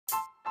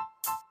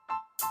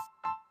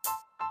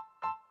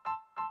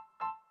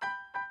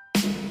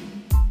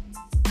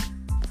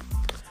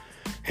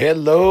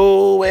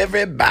Hello,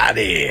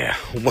 everybody.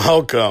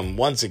 Welcome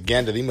once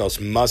again to the most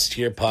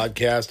must-hear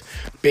podcast,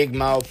 Big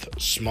Mouth,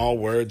 Small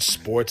Words,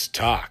 Sports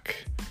Talk.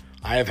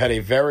 I have had a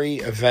very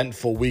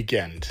eventful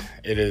weekend.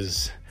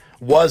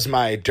 Was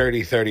my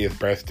dirty 30th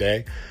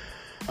birthday,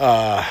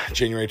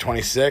 January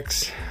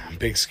 26th.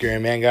 Big scary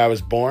man guy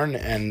was born,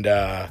 and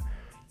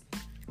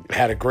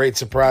had a great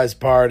surprise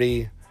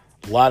party.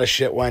 A lot of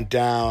shit went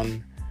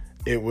down.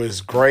 It was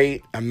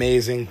great,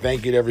 amazing.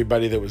 Thank you to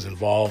everybody that was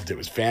involved. It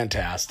was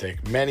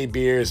fantastic. Many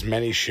beers,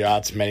 many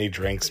shots, many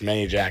drinks,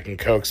 many Jack and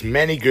Cokes,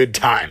 many good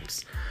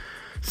times.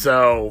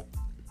 So,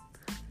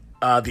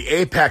 the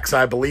apex,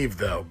 I believe,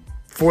 though,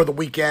 for the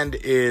weekend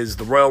is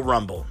the Royal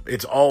Rumble.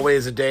 It's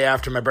always a day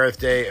after my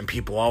birthday, and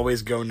people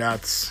always go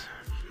nuts.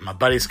 My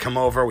buddies come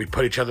over, we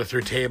put each other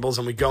through tables,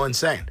 and we go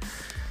insane.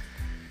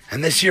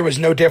 And this year was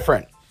no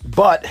different.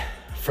 But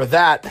for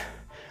that,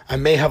 I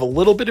may have a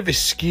little bit of a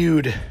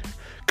skewed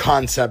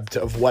concept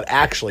of what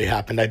actually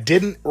happened. I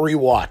didn't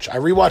rewatch. I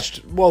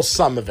rewatched, well,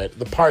 some of it.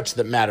 The parts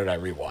that mattered I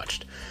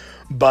rewatched.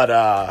 But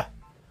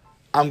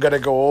I'm going to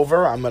go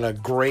over. I'm going to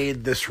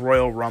grade this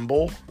Royal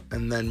Rumble.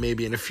 And then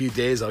maybe in a few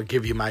days, I'll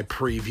give you my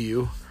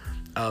preview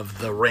of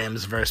the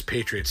Rams versus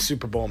Patriots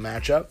Super Bowl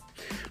matchup.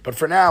 But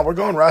for now, we're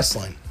going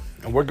wrestling.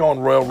 And we're going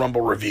Royal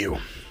Rumble review.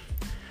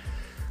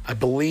 I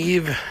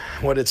believe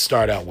what it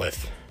started out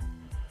with.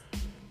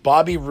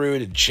 Bobby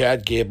Roode and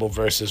Chad Gable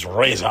versus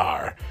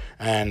Razor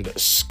and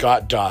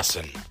Scott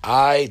Dawson.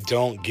 I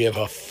don't give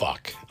a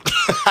fuck.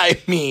 I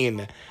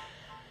mean,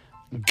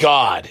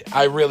 God,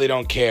 I really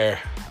don't care.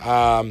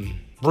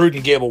 Roode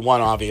and Gable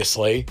won,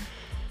 obviously.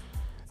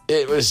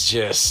 It was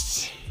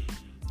just,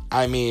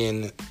 I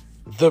mean,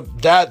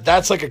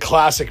 that's like a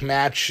classic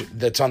match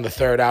that's on the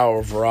third hour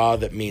of Raw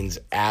that means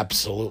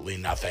absolutely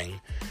nothing.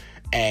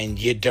 And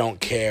you don't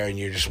care, and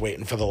you're just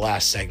waiting for the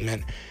last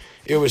segment.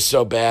 It was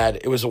so bad.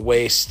 It was a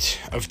waste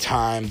of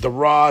time. The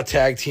Raw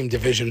tag team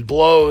division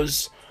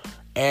blows,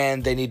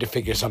 and they need to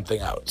figure something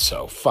out.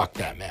 So, fuck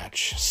that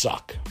match.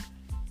 Suck.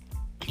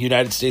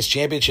 United States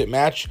Championship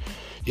match.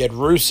 You had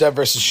Rusev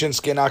versus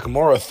Shinsuke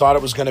Nakamura. Thought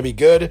it was going to be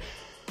good.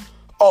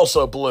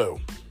 Also blew.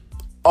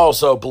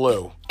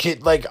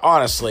 Like,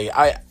 honestly,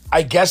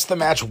 I guess the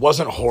match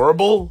wasn't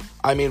horrible.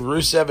 I mean,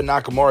 Rusev and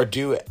Nakamura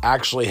do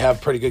actually have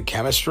pretty good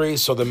chemistry,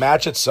 so the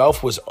match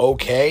itself was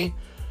okay.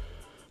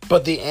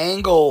 But the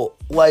angle,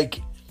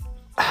 like,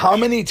 how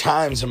many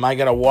times am I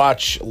going to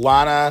watch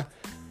Lana?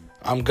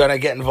 I'm going to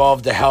get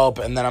involved to help,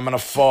 and then I'm going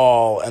to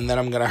fall, and then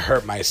I'm going to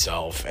hurt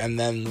myself, and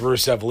then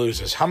Rusev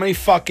loses. How many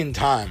fucking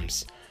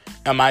times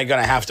am I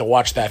going to have to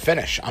watch that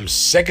finish? I'm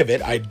sick of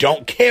it. I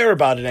don't care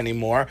about it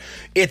anymore.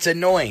 It's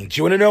annoying. Do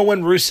you want to know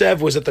when Rusev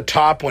was at the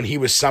top, when he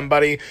was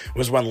somebody?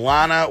 Was when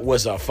Lana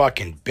was a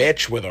fucking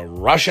bitch with a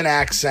Russian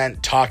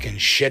accent talking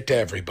shit to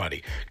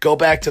everybody. Go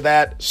back to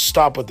that.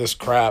 Stop with this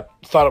crap.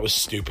 Thought it was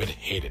stupid.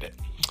 Hated it.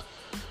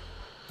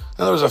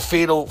 Then there was a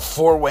fatal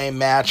four-way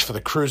match for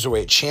the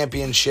Cruiserweight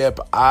Championship.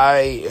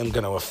 I am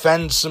going to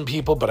offend some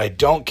people, but I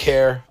don't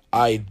care.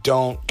 I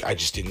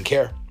just didn't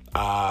care.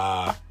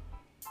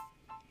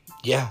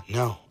 Yeah,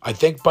 no. I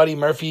think Buddy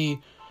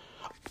Murphy...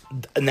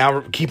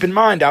 Now, keep in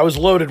mind, I was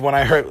loaded when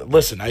I heard...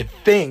 Listen, I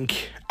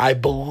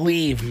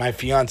believe my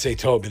fiance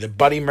told me that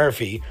Buddy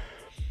Murphy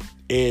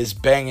is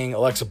banging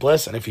Alexa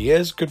Bliss, and if he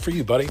is, good for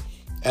you, buddy.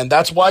 And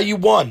that's why you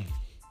won.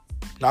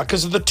 Not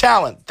because of the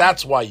talent.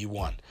 That's why you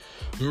won.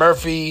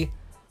 Murphy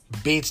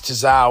beats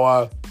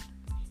Tozawa.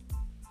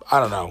 I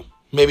don't know.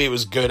 Maybe it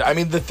was good. I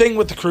mean, the thing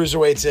with the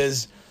Cruiserweights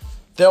is...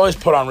 They always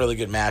put on really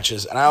good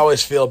matches, and I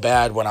always feel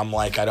bad when I'm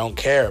like, I don't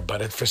care,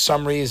 but for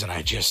some reason,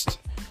 I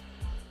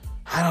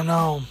don't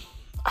know.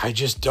 I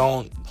just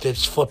don't. They're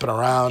just flipping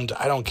around.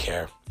 I don't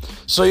care.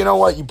 So you know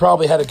what? You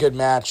probably had a good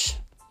match.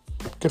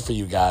 Good for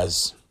you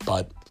guys,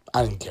 but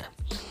I didn't care.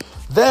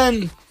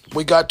 Then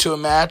we got to a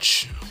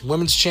match,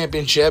 Women's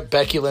Championship,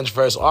 Becky Lynch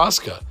versus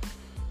Asuka.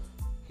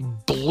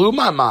 Blew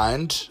my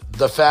mind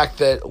the fact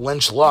that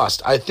Lynch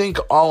lost. I think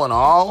all in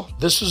all,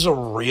 this was a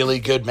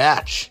really good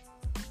match.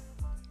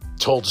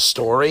 Told a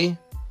story.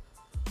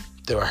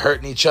 They were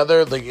hurting each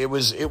other. Like it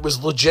was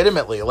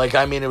legitimately, like,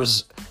 I mean, it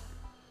was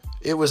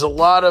a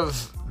lot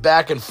of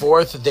back and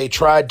forth. They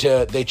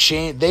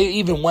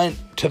even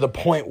went to the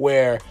point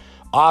where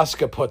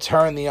Asuka puts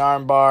her in the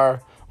armbar,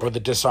 or the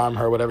disarm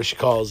her, whatever she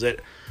calls it.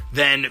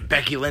 Then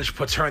Becky Lynch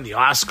puts her in the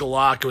Asuka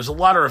lock. It was a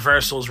lot of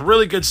reversals,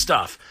 really good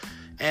stuff.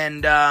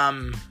 And I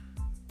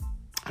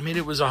mean,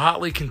 it was a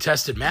hotly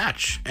contested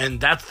match,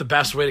 and that's the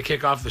best way to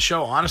kick off the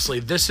show. Honestly,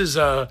 this is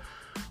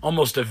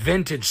almost a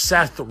vintage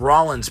Seth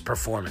Rollins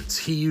performance.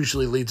 He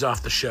usually leads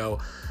off the show,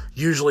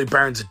 usually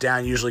burns it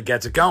down, usually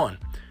gets it going.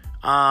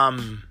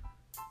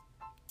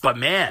 But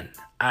man,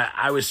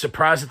 I was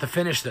surprised at the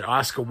finish that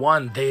Asuka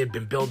won. They had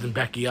been building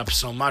Becky up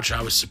so much.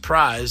 I was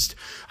surprised.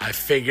 I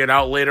figured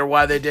out later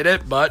why they did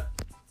it, but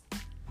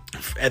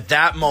at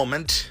that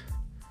moment,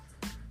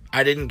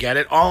 I didn't get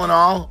it. All in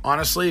all,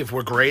 honestly, if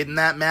we're grading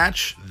that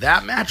match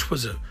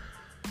was a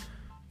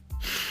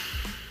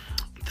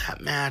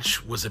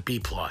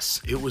B+.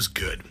 It was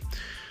good.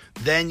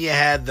 Then you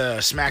had the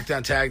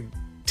SmackDown Tag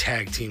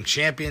Tag Team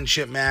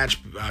Championship match,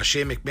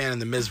 Shane McMahon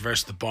and The Miz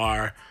versus The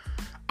Bar.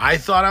 I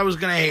thought I was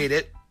going to hate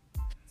it,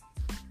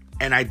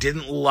 and I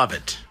didn't love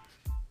it.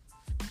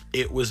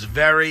 It was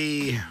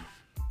very...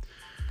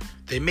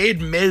 They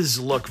made Miz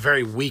look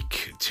very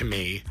weak to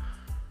me,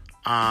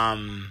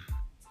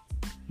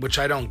 which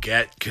I don't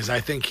get, because I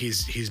think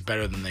he's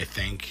better than they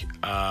think.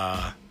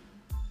 I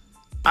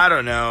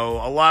don't know.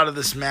 A lot of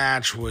this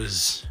match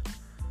was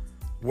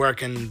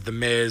working The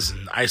Miz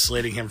and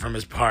isolating him from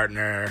his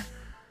partner.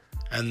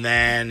 And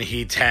then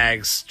he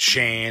tags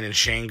Shane, and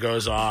Shane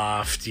goes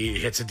off. He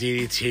hits a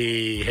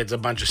DDT, hits a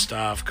bunch of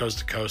stuff, coast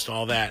to coast,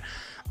 all that.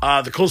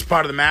 The coolest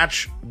part of the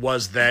match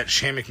was that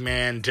Shane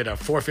McMahon did a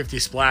 450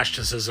 splash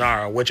to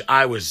Cesaro, which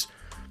I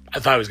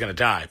thought he was going to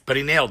die, but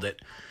he nailed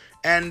it.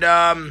 And,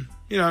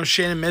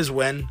 Shane and Miz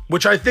win,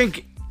 which I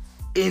think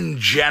in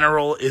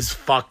general is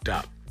fucked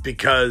up,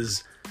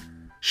 because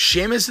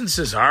Sheamus and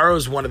Cesaro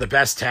is one of the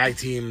best tag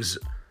teams.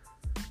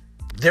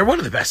 They're one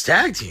of the best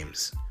tag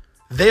teams.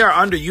 They are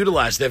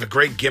underutilized. They have a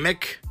great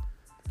gimmick.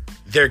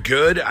 They're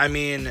good. I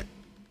mean,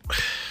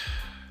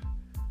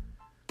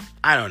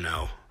 I don't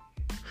know.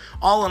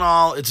 All in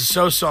all, it's a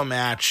so-so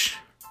match.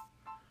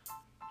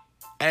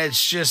 And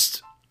it's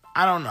just,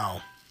 I don't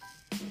know.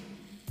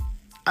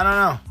 I don't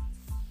know.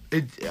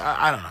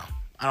 I don't know.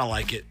 I don't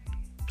like it.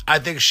 I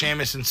think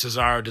Sheamus and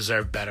Cesaro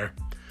deserve better.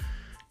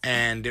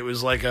 And it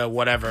was like a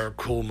whatever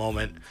cool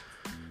moment.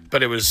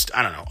 But it was,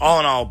 I don't know. All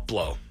in all,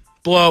 blow.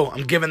 Blow.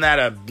 I'm giving that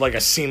a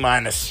C-.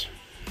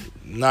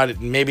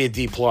 Maybe a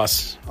D+.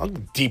 I'll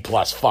D+.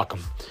 Fuck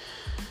them.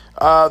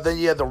 Then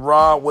you had the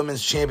Raw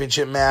Women's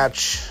Championship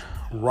match.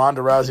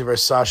 Ronda Rousey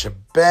versus Sasha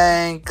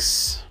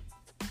Banks.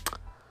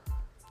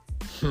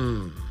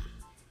 I'm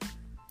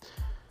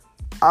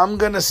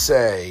going to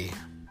say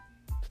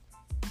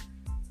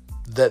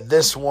that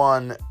this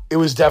one, it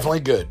was definitely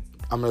good.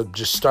 I'm going to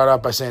just start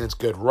off by saying it's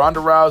good. Ronda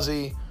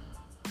Rousey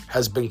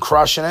has been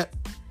crushing it.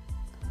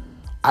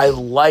 I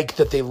like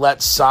that they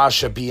let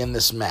Sasha be in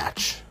this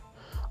match.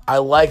 I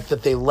like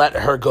that they let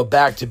her go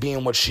back to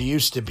being what she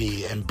used to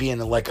be and being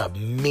like a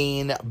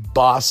mean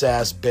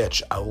boss-ass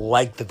bitch. I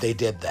like that they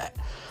did that.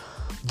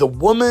 The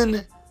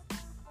women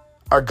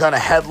are going to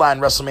headline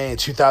WrestleMania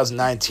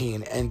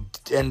 2019, and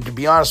to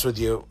be honest with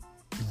you,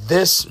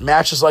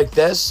 matches like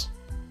this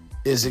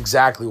is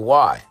exactly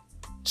why.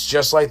 It's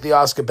just like the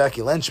Asuka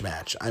Becky Lynch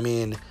match. I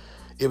mean,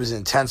 it was an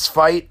intense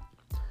fight.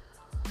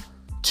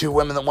 Two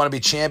women that want to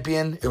be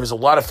champion. It was a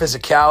lot of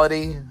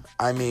physicality.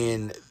 I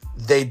mean,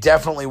 they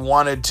definitely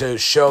wanted to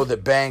show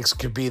that Banks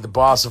could be the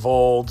boss of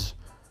old,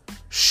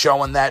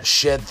 showing that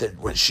shit that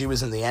when she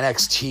was in the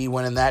NXT,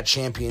 winning that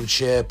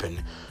championship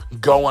and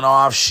going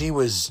off,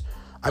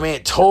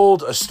 it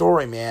told a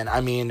story, man.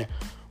 I mean,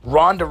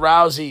 Ronda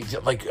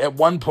Rousey, like at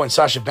one point,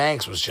 Sasha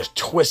Banks was just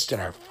twisting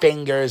her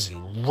fingers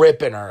and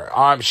ripping her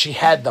arms. She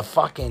had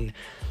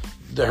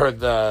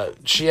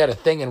she had a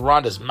thing in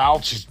Ronda's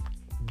mouth. She's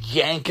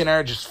yanking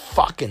her, just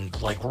fucking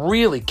like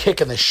really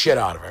kicking the shit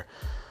out of her.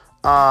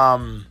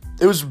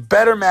 It was a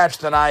better match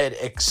than I had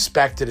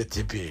expected it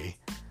to be.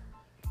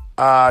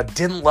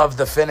 Didn't love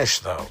the finish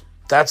though.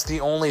 That's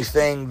the only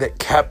thing that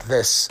kept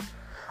this.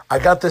 I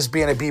got this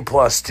being a B+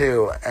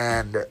 too,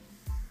 and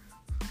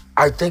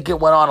I think it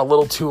went on a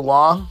little too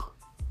long.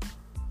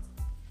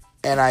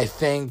 And I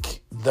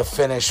think the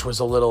finish was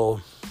a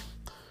little,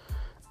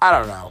 I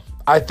don't know.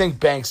 I think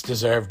Banks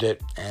deserved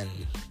it, and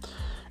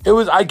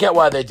I get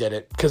why they did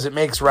it, because it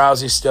makes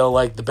Rousey still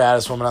like the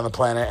baddest woman on the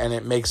planet, and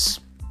it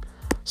makes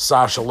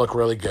Sasha look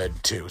really good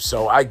too.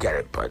 So I get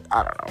it, but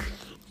I don't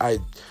know.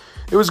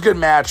 It was a good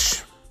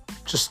match.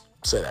 Just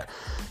say that.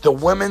 The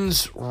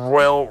Women's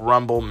Royal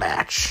Rumble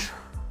match.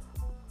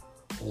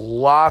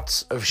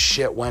 Lots of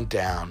shit went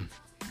down.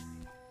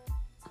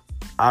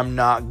 I'm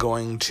not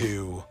going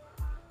to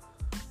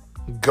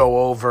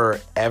go over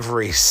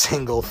every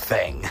single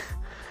thing.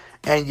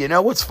 And you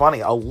know what's funny?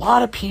 A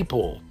lot of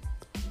people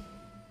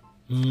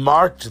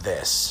marked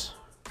this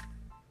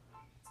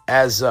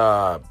as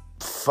a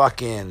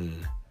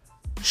fucking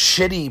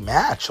shitty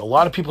match. A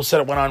lot of people said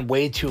it went on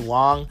way too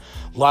long.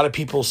 A lot of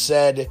people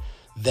said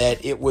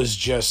that it was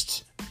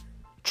just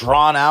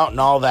drawn out and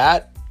all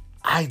that.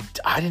 I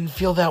didn't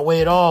feel that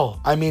way at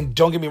all. I mean,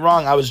 don't get me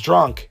wrong, I was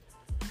drunk.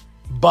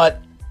 But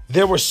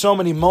there were so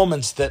many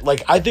moments that,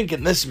 like, I think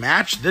in this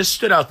match, this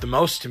stood out the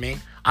most to me.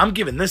 I'm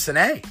giving this an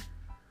A.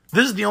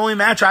 This is the only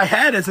match I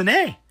had as an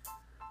A.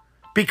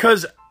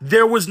 Because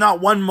there was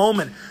not one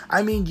moment.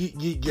 I mean,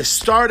 you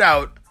start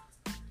out,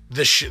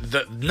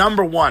 the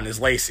number one is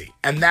Lacey.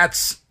 And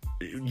that's,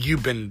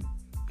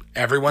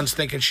 everyone's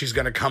thinking she's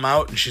going to come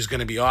out and she's going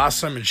to be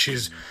awesome.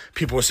 And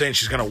people were saying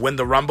she's going to win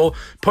the Rumble.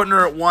 Putting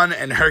her at 1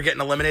 and her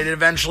getting eliminated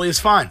eventually is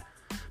fine.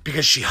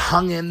 Because she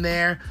hung in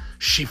there.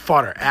 She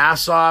fought her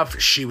ass off.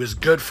 She was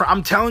good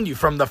I'm telling you,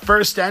 from the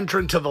first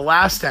entrant to the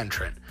last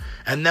entrant.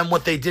 And then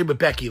what they did with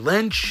Becky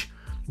Lynch,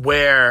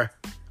 where,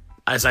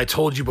 as I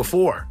told you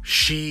before,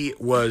 she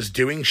was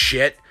doing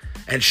shit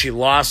and she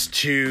lost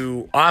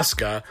to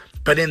Asuka.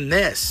 But in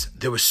this,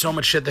 there was so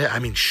much shit that, I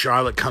mean,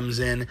 Charlotte comes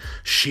in.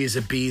 She's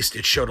a beast.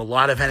 It showed a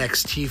lot of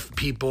NXT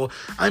people.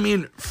 I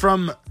mean,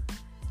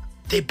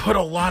 they put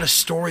a lot of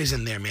stories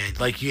in there, man.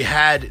 Like, you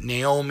had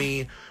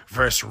Naomi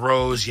versus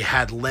Rose. You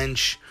had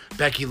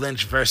Becky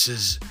Lynch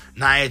versus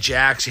Nia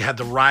Jax. You had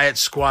the Riot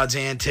Squad's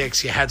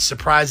antics. You had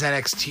surprise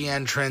NXT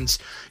entrance.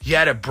 You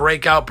had a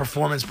breakout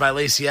performance by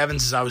Lacey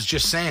Evans, as I was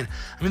just saying.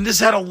 I mean, this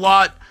had a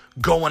lot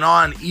going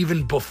on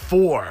even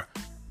before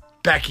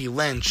Becky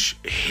Lynch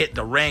hit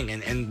the ring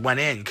and went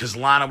in, because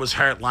Lana was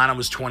hurt. Lana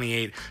was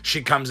 28.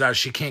 She comes out.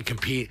 She can't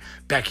compete.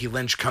 Becky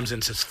Lynch comes in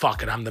and says,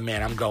 fuck it, I'm the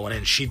man. I'm going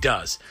in. She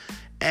does.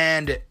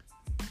 And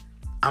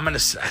I'm going to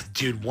say,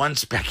 dude,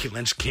 once Becky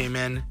Lynch came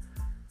in,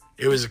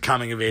 it was a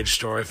coming-of-age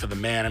story for the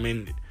man. I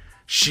mean,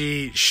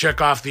 she shook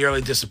off the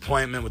early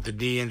disappointment with the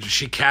knee, and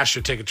she cashed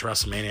her ticket to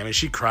WrestleMania. I mean,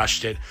 she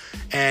crushed it.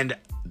 And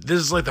this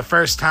is like the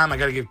first time I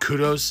got to give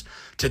kudos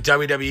to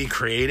WWE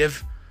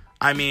Creative.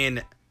 I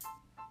mean,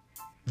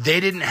 they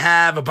didn't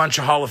have a bunch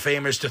of Hall of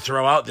Famers to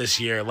throw out this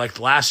year like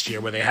last year,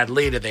 where they had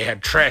Lita, they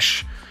had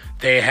Trish,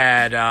 they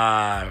had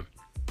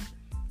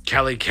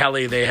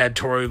Kelly, they had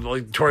Tori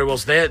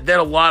Wilson. They had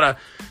a lot of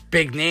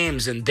big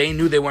names, and they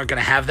knew they weren't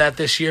going to have that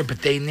this year,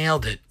 but they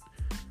nailed it.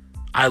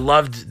 I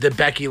loved the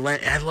Becky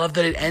Lynch. I love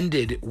that it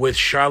ended with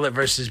Charlotte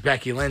versus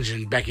Becky Lynch,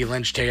 and Becky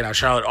Lynch taking out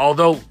Charlotte.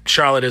 Although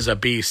Charlotte is a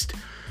beast,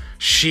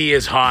 she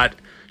is hot,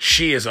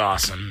 she is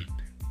awesome.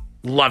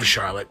 Love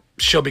Charlotte.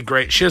 She'll be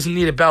great. She doesn't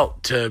need a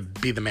belt to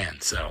be the man.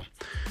 So,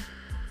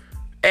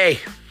 A,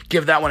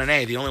 give that one an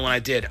A. The only one I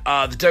did.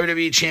 The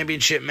WWE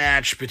Championship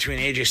match between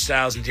AJ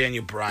Styles and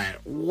Daniel Bryan.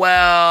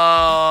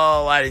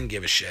 Well, I didn't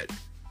give a shit.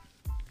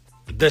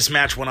 This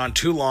match went on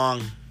too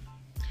long.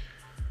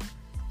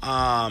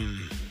 I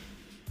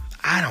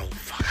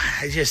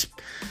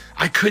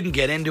couldn't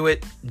get into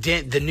it.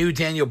 The new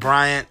Daniel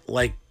Bryan,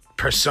 like,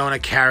 persona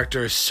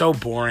character is so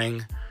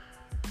boring.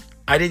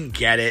 I didn't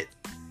get it.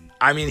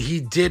 I mean, he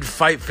did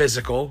fight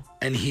physical,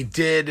 and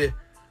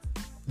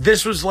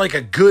this was like a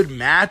good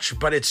match,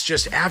 but it's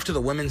just after the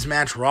women's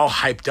match, we're all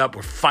hyped up,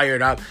 we're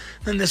fired up.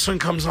 Then this one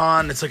comes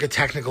on, it's like a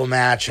technical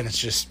match, and it's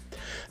just,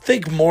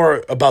 think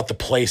more about the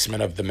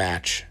placement of the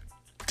match.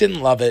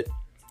 Didn't love it.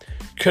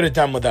 Could have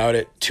done without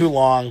it. Too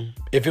long.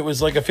 If it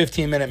was like a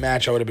 15-minute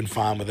match, I would have been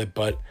fine with it,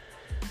 but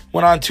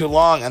went on too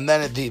long, and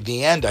then at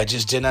the end, I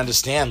just didn't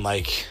understand.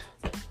 Like,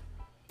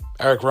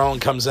 Eric Rowan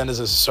comes in as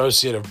an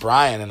associate of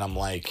Bryan, and I'm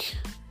like,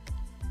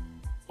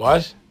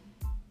 what?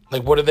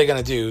 Like, what are they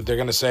going to do? They're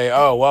going to say,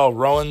 oh, well,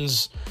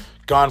 Rowan's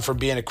gone from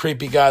being a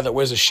creepy guy that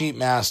wears a sheep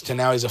mask to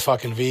now he's a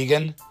fucking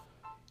vegan?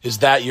 Is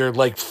that your,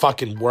 like,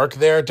 fucking work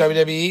there,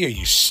 WWE? Are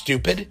you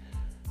stupid?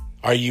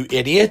 Are you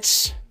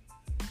idiots?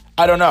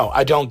 I don't know.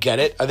 I don't get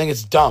it. I think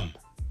it's dumb.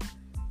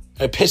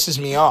 It pisses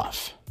me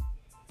off.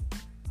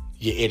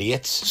 You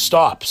idiots.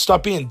 Stop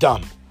being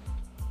dumb.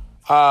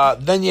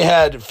 Then you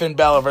had Finn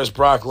Balor versus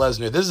Brock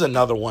Lesnar. This is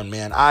another one,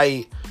 man.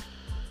 I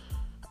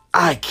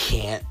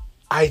can't.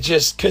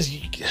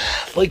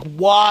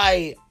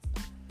 Why?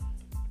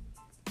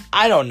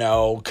 I don't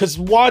know. Because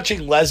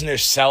watching Lesnar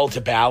sell to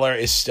Balor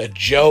is a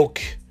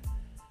joke.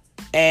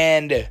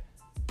 And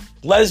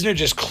Lesnar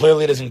just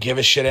clearly doesn't give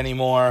a shit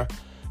anymore.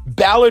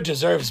 Balor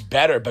deserves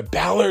better, but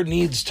Balor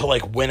needs to,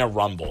 like, win a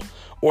Rumble.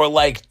 Or,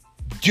 like,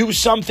 do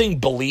something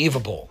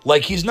believable.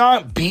 Like, he's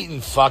not beating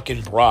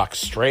fucking Brock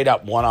straight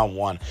up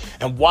one-on-one.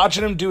 And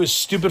watching him do his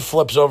stupid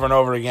flips over and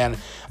over again.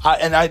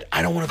 And I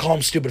don't want to call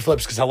him stupid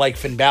flips because I like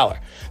Finn Balor.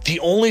 The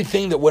only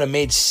thing that would have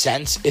made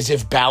sense is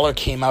if Balor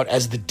came out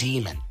as the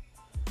Demon.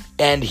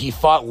 And he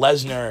fought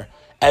Lesnar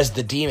as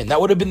the Demon.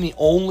 That would have been the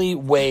only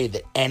way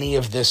that any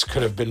of this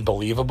could have been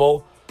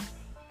believable.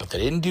 But they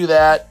didn't do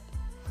that.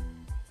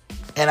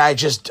 And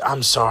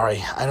I'm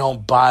sorry. I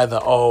don't buy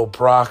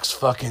Brock's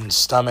fucking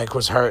stomach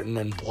was hurting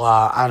and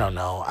blah. I don't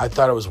know. I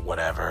thought it was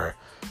whatever.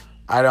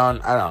 I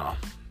don't know.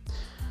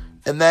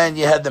 And then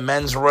you had the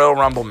men's Royal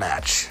Rumble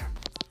match.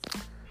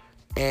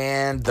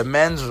 And the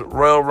men's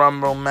Royal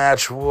Rumble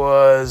match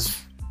was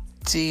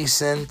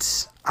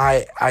decent.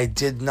 I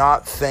did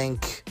not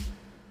think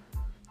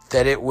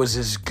that it was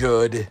as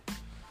good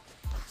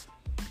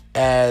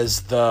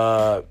as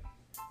the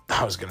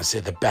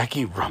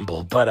Becky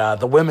Rumble, but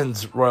the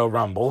women's Royal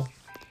Rumble,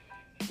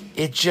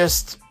 it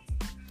just,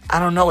 I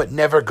don't know, it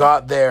never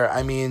got there.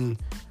 I mean,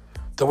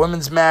 the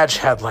women's match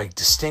had, like,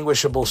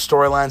 distinguishable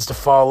storylines to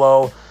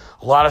follow,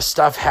 a lot of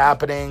stuff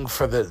happening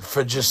for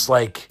just,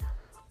 like,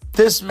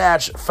 this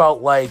match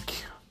felt like,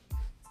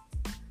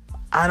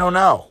 I don't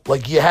know,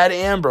 like, you had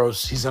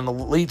Ambrose, he's an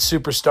elite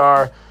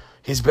superstar,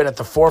 he's been at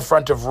the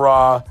forefront of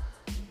Raw,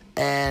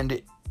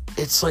 and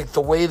it's like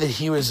the way that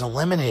he was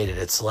eliminated,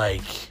 it's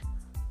like,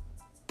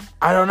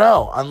 I don't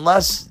know,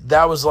 unless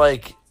that was,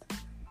 like,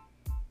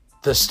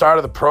 the start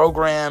of the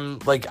program.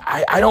 Like,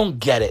 I don't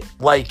get it.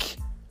 Like,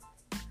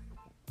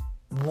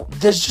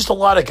 there's just a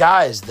lot of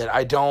guys that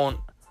I don't,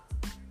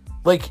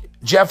 like,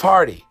 Jeff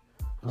Hardy,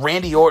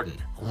 Randy Orton,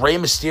 Rey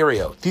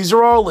Mysterio. These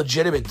are all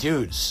legitimate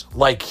dudes,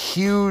 like,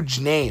 huge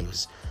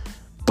names,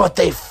 but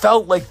they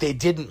felt like they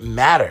didn't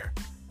matter.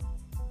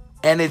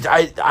 And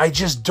I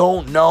just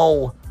don't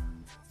know.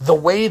 The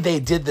way they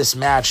did this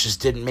match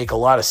just didn't make a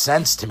lot of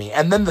sense to me.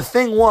 And then the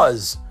thing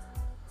was,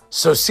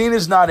 so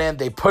Cena's not in,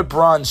 they put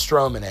Braun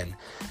Strowman in.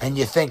 And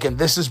you're thinking,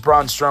 this is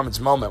Braun Strowman's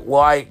moment.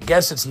 Well, I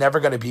guess it's never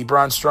going to be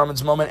Braun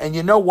Strowman's moment. And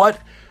you know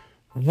what?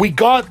 We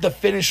got the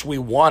finish we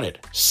wanted.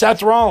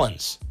 Seth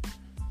Rollins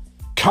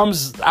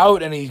comes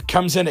out and he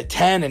comes in at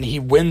 10 and he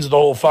wins the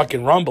whole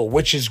fucking Rumble,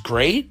 which is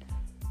great.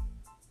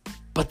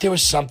 But there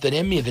was something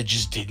in me that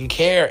just didn't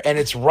care. And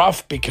it's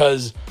rough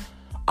because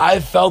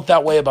I've felt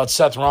that way about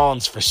Seth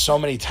Rollins for so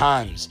many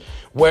times.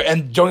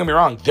 And don't get me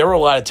wrong, there were a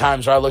lot of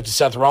times where I looked at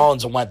Seth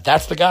Rollins and went,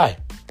 that's the guy.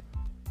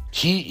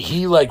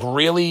 He like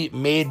really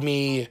made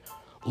me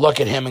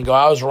look at him and go,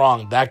 I was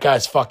wrong. That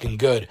guy's fucking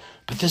good.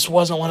 But this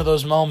wasn't one of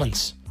those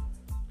moments.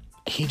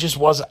 He just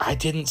wasn't. I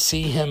didn't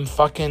see him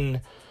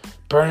fucking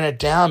burning it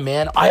down,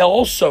 man.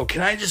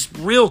 Can I just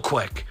real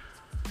quick,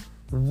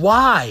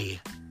 why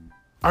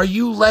are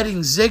you letting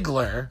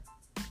Ziggler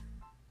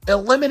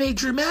eliminate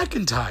Drew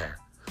McIntyre?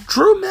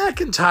 Drew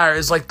McIntyre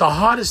is like the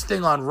hottest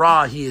thing on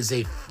Raw. He is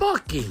a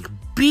fucking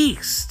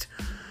beast.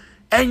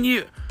 And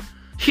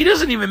he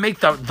doesn't even make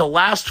the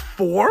last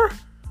 4?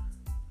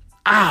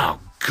 Oh,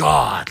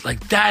 God.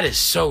 Like, that is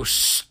so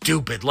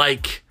stupid.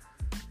 Like,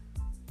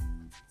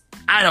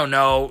 I don't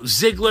know.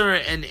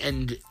 Ziggler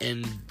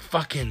and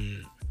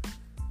fucking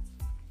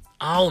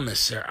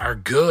Almas are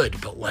good,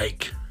 but,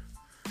 like,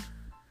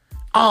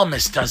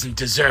 Almas doesn't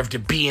deserve to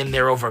be in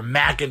there over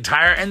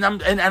McIntyre.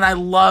 And I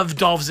love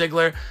Dolph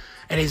Ziggler,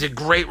 and he's a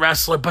great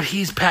wrestler, but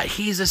he's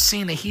a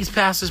Cena. He's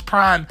past his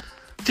prime.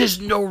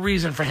 There's no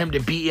reason for him to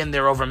be in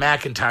there over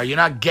McIntyre. You're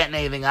not getting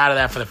anything out of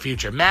that for the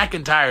future.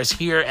 McIntyre is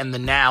here and the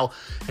now,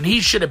 and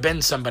he should have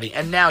been somebody.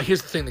 And now,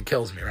 here's the thing that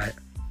kills me, right?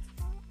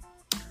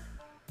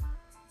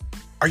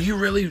 Are you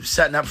really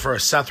setting up for a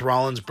Seth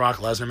Rollins-Brock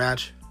Lesnar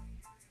match?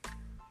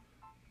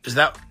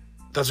 That's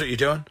what you're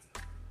doing?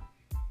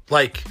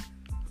 Like,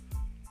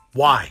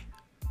 why?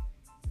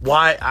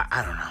 Why?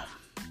 I don't know.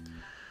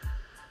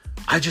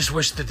 I just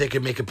wish that they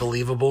could make it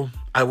believable.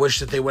 I wish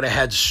that they would have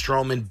had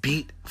Strowman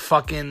beat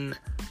fucking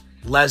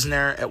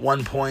Lesnar at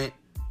one point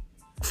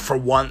for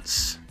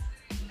once.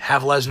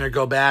 Have Lesnar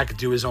go back,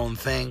 do his own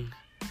thing.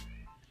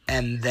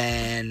 And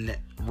then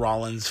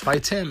Rollins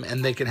fights him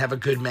and they can have a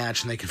good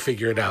match and they can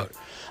figure it out.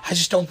 I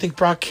just don't think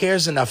Brock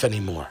cares enough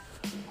anymore.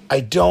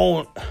 I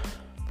don't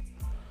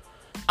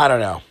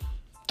know.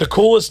 The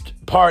coolest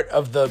part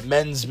of the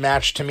men's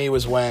match to me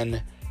was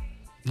when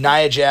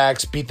Nia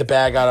Jax beat the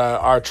bag out of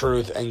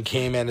R-Truth and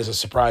came in as a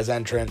surprise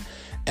entrant,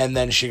 and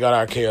then she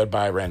got RKO'd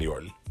by Randy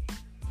Orton.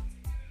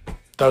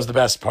 That was the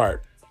best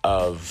part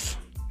of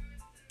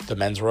the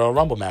men's Royal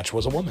Rumble match,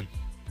 was a woman.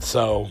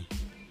 So,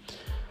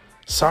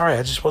 sorry,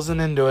 I just wasn't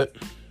into it.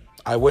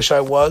 I wish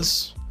I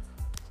was.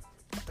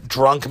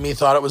 Drunk me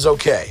thought it was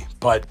okay,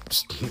 but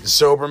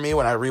sober me,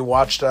 when I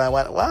rewatched it, I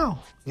went, wow,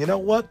 you know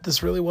what?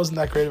 This really wasn't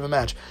that great of a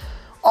match.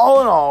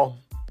 All in all,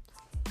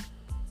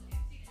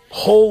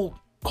 whole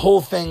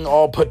thing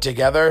all put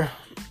together,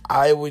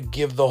 I would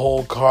give the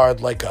whole card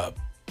like a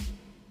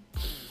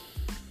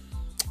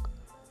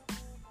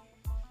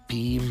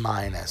B-. A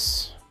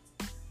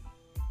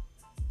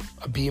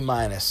B-.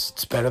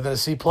 It's better than a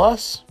C+.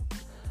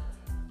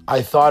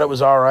 I thought it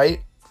was all right,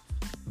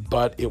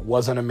 but it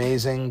wasn't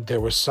amazing. There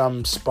were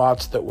some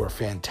spots that were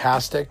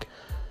fantastic,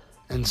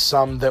 and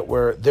some that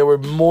were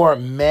more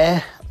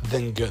meh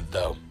than good,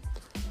 though.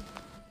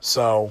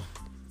 So,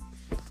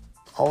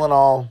 all in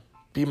all,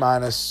 B-.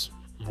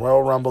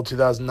 Royal Rumble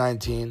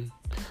 2019.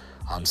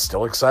 I'm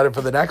still excited for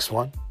the next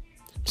one.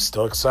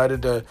 Still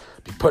excited to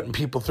be putting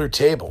people through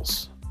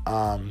tables.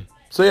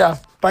 So yeah,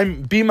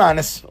 B-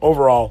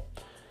 overall.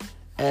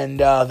 And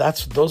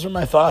those are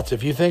my thoughts.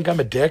 If you think I'm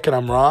a dick and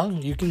I'm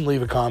wrong, you can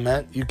leave a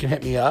comment. You can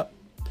hit me up.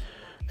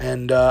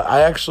 And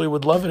I actually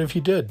would love it if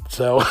you did.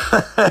 So,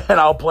 and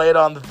I'll play it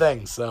on the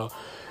thing. So,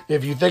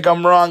 if you think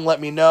I'm wrong,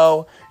 let me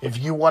know.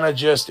 If you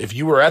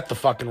were at the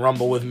fucking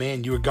Rumble with me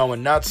and you were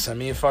going nuts, send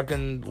me a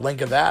fucking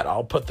link of that.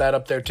 I'll put that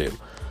up there too.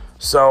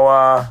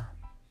 So,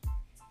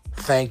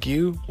 thank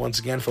you once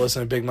again for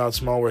listening to Big Mouth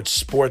Small Words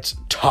Sports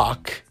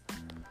Talk.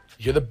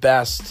 You're the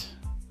best.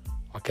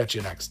 I'll catch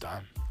you next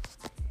time.